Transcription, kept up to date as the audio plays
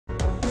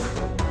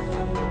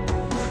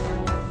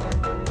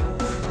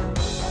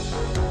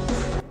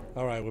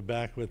right, we're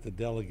back with the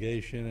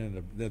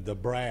delegation and the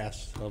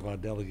brass of our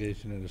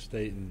delegation in the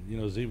state. And, you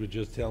know, Z was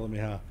just telling me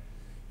how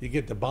you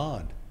get the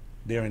bond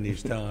during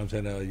these times,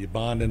 and you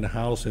bond in the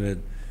house, and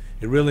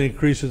it really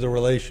increases the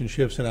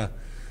relationships. And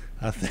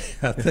I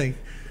think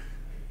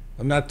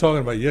I'm not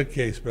talking about your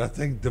case, but I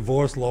think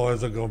divorce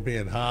lawyers are going to be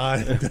in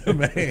high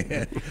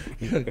demand.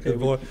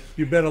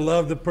 You better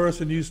love the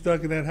person you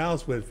stuck in that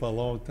house with for a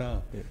long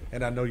time. Yeah.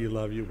 And I know you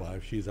love your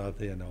wife. She's out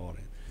there in the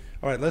audience.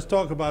 All right, let's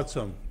talk about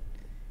some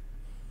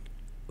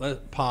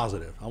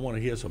positive. I want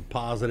to hear some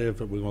positive.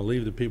 We're going to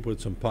leave the people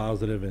with some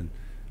positive.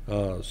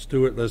 And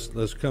Stuart,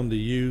 let's come to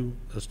you.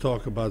 Let's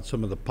talk about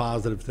some of the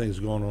positive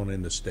things going on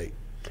in the state.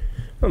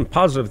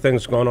 Positive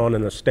things going on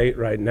in the state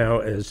right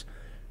now is,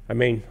 I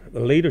mean,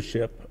 the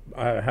leadership.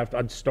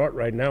 I'd start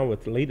right now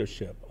with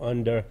leadership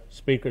under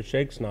Speaker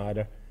Shake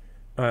Snyder.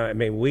 I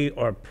mean, we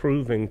are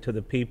proving to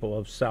the people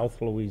of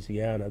South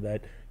Louisiana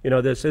that, you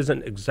know, this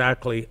isn't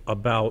exactly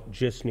about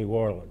just New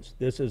Orleans.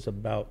 This is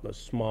about the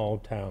small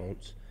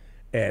towns,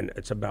 and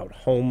it's about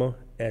Houma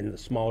and the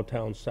small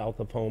towns south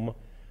of Houma.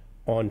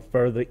 On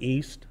further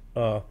east,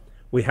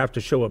 we have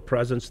to show a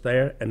presence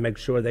there and make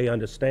sure they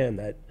understand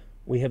that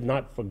we have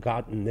not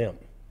forgotten them.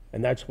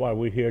 And that's why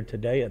we're here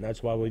today, and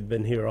that's why we've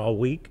been here all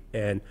week.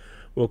 And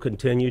we'll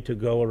continue to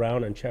go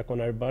around and check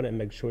on everybody and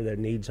make sure their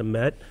needs are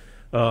met.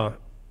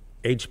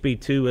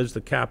 HB2 is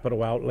the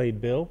capital outlay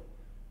bill,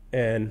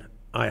 and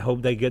I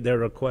hope they get their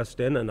request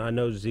in, and I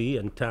know Z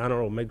and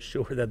Tanner will make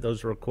sure that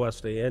those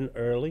requests are in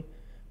early,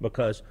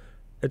 because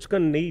it's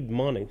going to need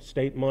money,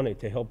 state money,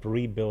 to help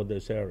rebuild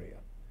this area.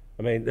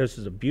 I mean, this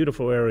is a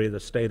beautiful area of the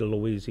state of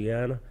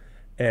Louisiana,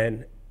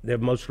 and the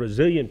most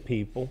resilient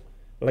people.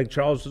 Lake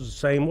Charles is the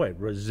same way.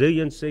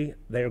 Resiliency,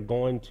 they're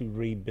going to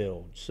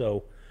rebuild.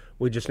 So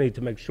we just need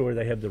to make sure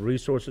they have the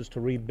resources to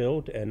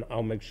rebuild, and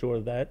I'll make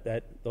sure that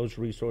those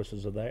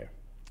resources are there.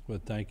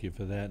 Well, thank you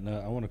for that.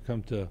 Now, I want to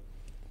come to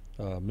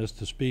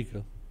Mr.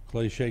 Speaker,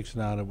 Clay Shake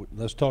Snyder.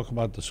 Let's talk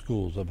about the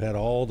schools. I've had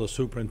all the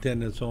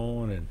superintendents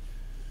on, and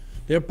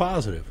they're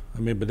positive. I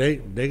mean, but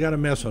they got a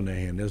mess on their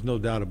hand. There's no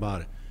doubt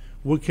about it.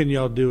 What can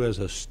y'all do as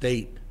a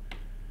state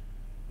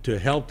to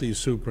help these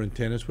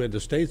superintendents? We had the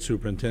state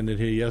superintendent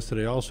here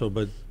yesterday also,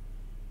 but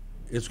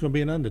it's going to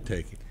be an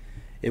undertaking.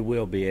 It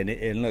will be,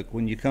 and look,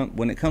 when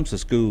it comes to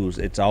schools,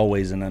 it's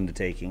always an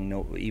undertaking.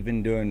 No,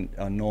 even during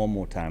a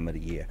normal time of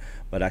the year.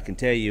 But I can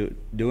tell you,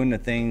 doing the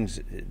things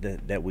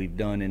that we've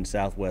done in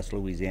Southwest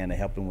Louisiana,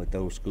 helping with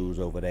those schools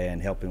over there,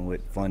 and helping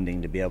with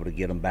funding to be able to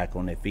get them back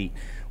on their feet,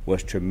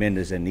 was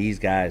tremendous. And these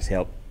guys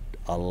helped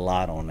a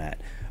lot on that.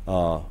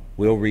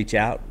 We'll reach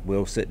out.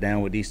 We'll sit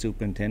down with these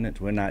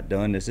superintendents. We're not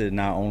done. This is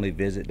not only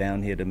visit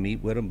down here to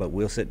meet with them, but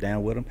we'll sit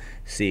down with them,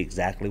 see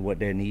exactly what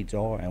their needs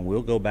are, and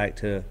we'll go back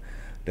to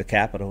the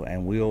Capitol,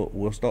 and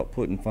we'll start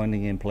putting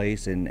funding in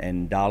place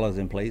and dollars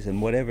in place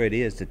and whatever it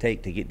is to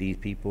take to get these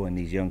people and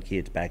these young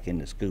kids back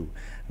into school.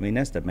 I mean,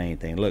 that's the main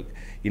thing. Look,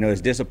 you know, it's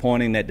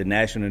disappointing that the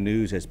national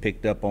news has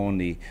picked up on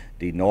the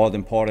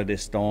northern part of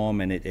this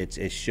storm, and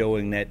it's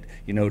showing that,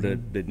 you know,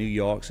 the New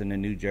Yorks and the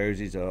New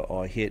Jerseys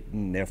are hit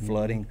and they're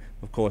flooding.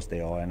 Of course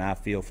they are, and I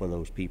feel for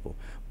those people.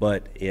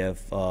 But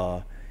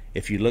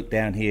if you look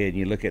down here and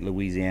you look at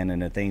Louisiana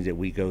and the things that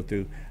we go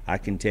through, I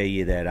can tell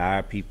you that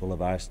our people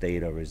of our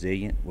state are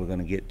resilient. We're going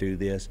to get through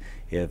this.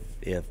 If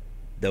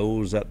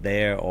those up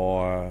there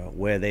are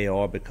where they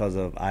are because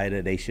of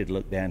Ida, they should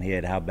look down here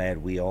at how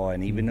bad we are.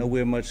 And even though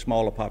we're a much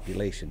smaller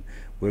population,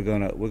 we're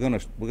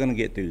gonna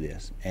get through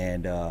this.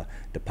 And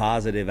the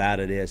positive out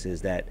of this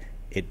is that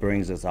it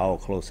brings us all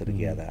closer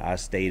together. Our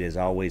state has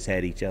always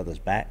had each other's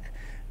back,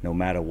 no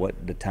matter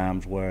what the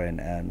times were,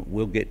 and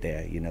we'll get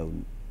there. You know,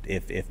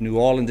 if New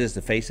Orleans is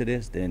the face of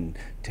this, then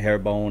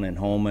Terrebonne and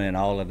Houma and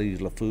all of these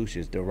Lafourche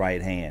is the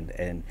right hand,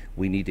 and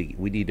we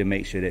need to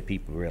make sure that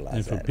people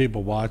realize that. And for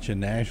people watching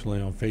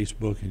nationally on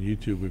Facebook and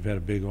YouTube, we've had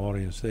a big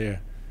audience there.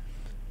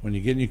 When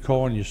you get in your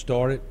car and you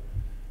start it,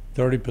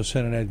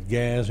 30% of that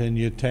gas in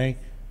your tank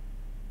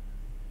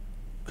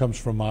comes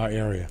from our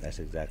area. That's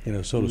exactly, you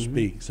know, so to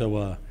speak.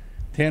 So,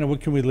 Tanner,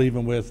 what can we leave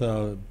them with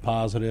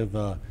positive?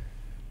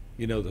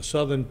 You know, the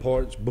southern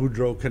parts,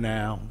 Boudreaux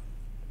Canal,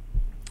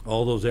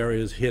 all those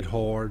areas hit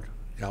hard,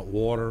 got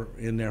water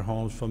in their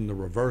homes from the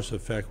reverse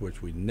effect,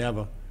 which we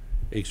never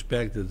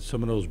expected.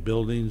 Some of those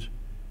buildings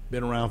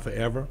been around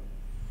forever.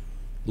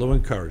 Little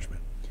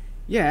encouragement.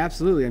 Yeah,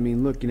 absolutely. I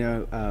mean, look, you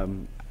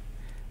know,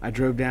 I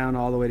drove down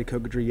all the way to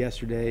Cocodrie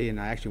yesterday, and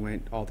I actually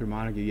went all through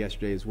Montague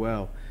yesterday as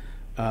well.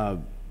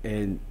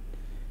 And,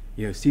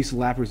 you know, Cecil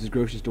Lapier's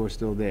grocery store is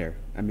still there.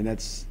 I mean,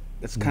 that's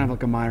kind of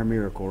like a minor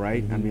miracle,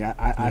 right? I mean,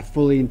 I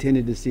fully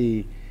intended to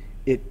see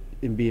it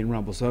in being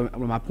rumble. So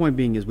my point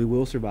being is we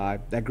will survive.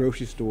 That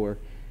grocery store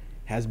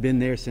has been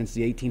there since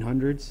the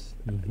 1800s,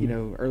 you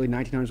know, early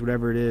 1900s,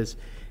 whatever it is,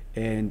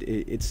 and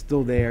it's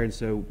still there. And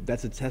so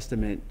that's a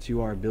testament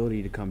to our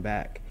ability to come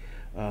back.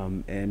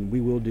 And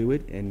we will do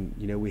it. And,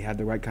 you know, we have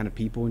the right kind of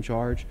people in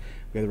charge.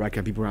 We have the right kind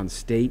of people around the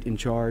state in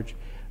charge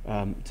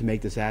to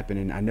make this happen.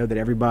 And I know that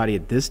everybody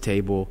at this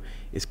table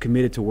is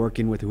committed to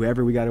working with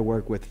whoever we got to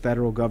work with,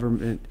 federal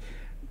government,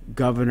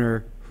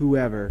 governor,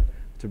 whoever,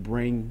 to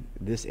bring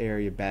this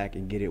area back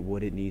and get it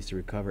what it needs to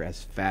recover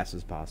as fast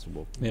as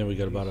possible. Yeah, we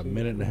got about a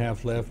minute and a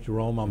half left.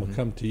 Jerome, I'm gonna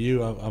come to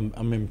you.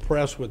 I'm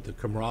impressed with the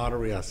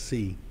camaraderie I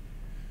see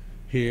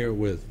here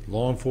with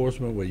law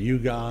enforcement, with you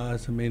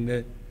guys. I mean,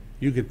 that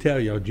you could tell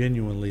y'all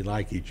genuinely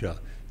like each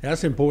other.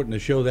 That's important to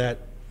show that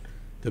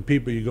to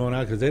people you're going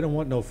out, because they don't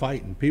want no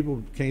fighting.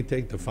 People can't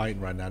take the fighting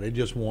right now. They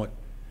just want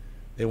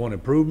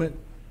improvement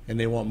and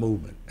they want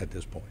movement at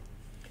this point.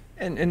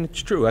 And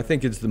it's true. I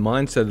think it's the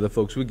mindset of the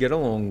folks. We get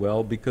along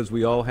well because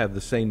we all have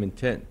the same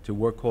intent to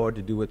work hard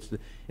to do what's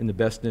in the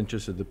best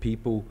interest of the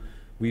people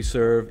we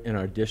serve in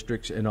our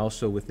districts and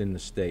also within the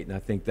state. And I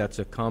think that's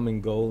a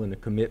common goal and a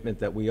commitment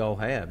that we all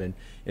have. And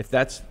if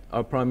that's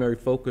our primary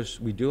focus,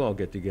 we do all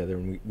get together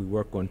and we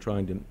work on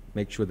trying to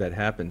make sure that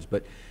happens.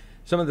 But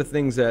some of the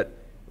things that,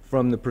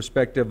 from the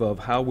perspective of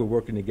how we're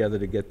working together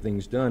to get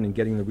things done and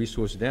getting the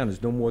resources down,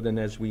 is no more than,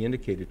 as we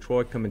indicated,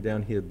 Troy coming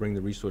down here to bring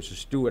the resources,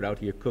 Stewart out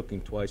here cooking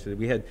twice.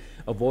 We had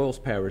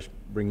Avoyles Parish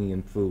bringing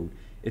in food.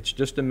 It's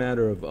just a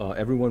matter of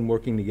everyone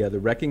working together,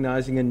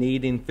 recognizing a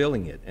need and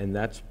filling it, and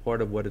that's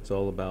part of what it's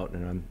all about,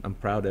 and I'm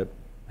proud to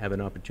have an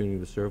opportunity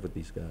to serve with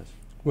these guys.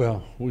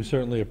 Well, we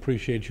certainly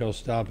appreciate y'all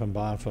stopping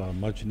by for a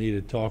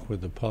much-needed talk with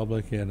the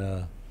public.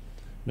 And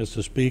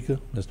Mr. Speaker,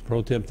 Mr.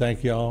 Pro Tem,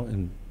 thank y'all,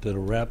 and to the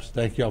reps,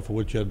 thank y'all for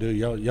what y'all do.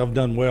 Y'all have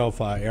done well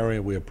for our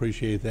area. We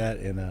appreciate that,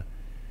 and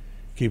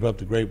keep up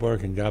the great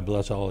work, and God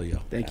bless all of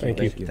y'all. Thank you.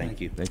 Thank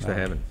you. Thanks for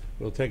having us.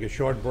 We'll take a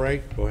short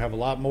break. We'll have a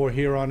lot more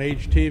here on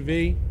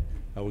HTV.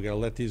 We got to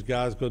let these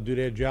guys go do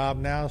their job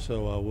now,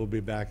 so we'll be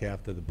back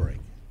after the break.